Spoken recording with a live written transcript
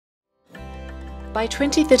By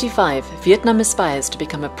 2035, Vietnam aspires to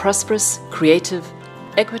become a prosperous, creative,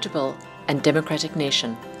 equitable, and democratic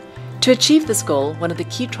nation. To achieve this goal, one of the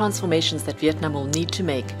key transformations that Vietnam will need to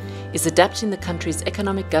make is adapting the country's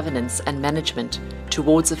economic governance and management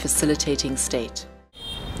towards a facilitating state.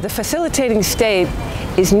 The facilitating state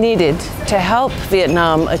is needed to help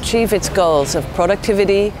Vietnam achieve its goals of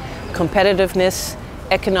productivity, competitiveness,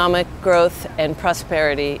 economic growth, and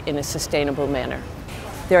prosperity in a sustainable manner.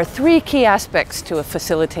 There are three key aspects to a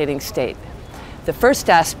facilitating state. The first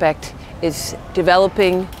aspect is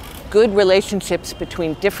developing good relationships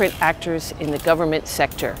between different actors in the government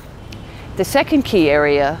sector. The second key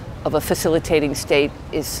area of a facilitating state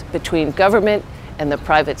is between government and the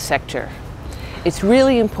private sector. It's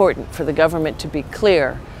really important for the government to be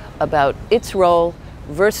clear about its role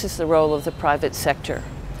versus the role of the private sector.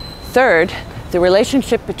 Third, the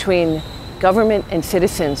relationship between government and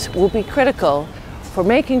citizens will be critical for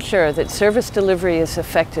making sure that service delivery is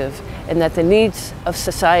effective and that the needs of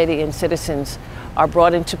society and citizens are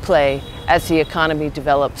brought into play as the economy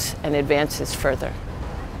develops and advances further.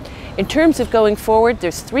 In terms of going forward,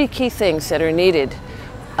 there's three key things that are needed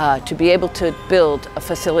to be able to build a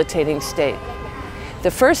facilitating state.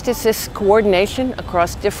 The first is this coordination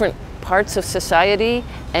across different parts of society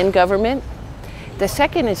and government. The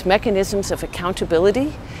second is mechanisms of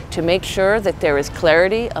accountability to make sure that there is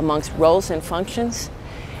clarity amongst roles and functions.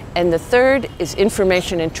 And the third is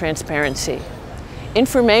information and transparency.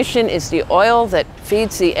 Information is the oil that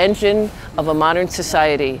feeds the engine of a modern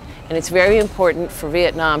society, and it's very important for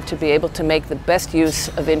Vietnam to be able to make the best use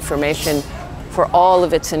of information for all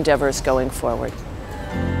of its endeavors going forward.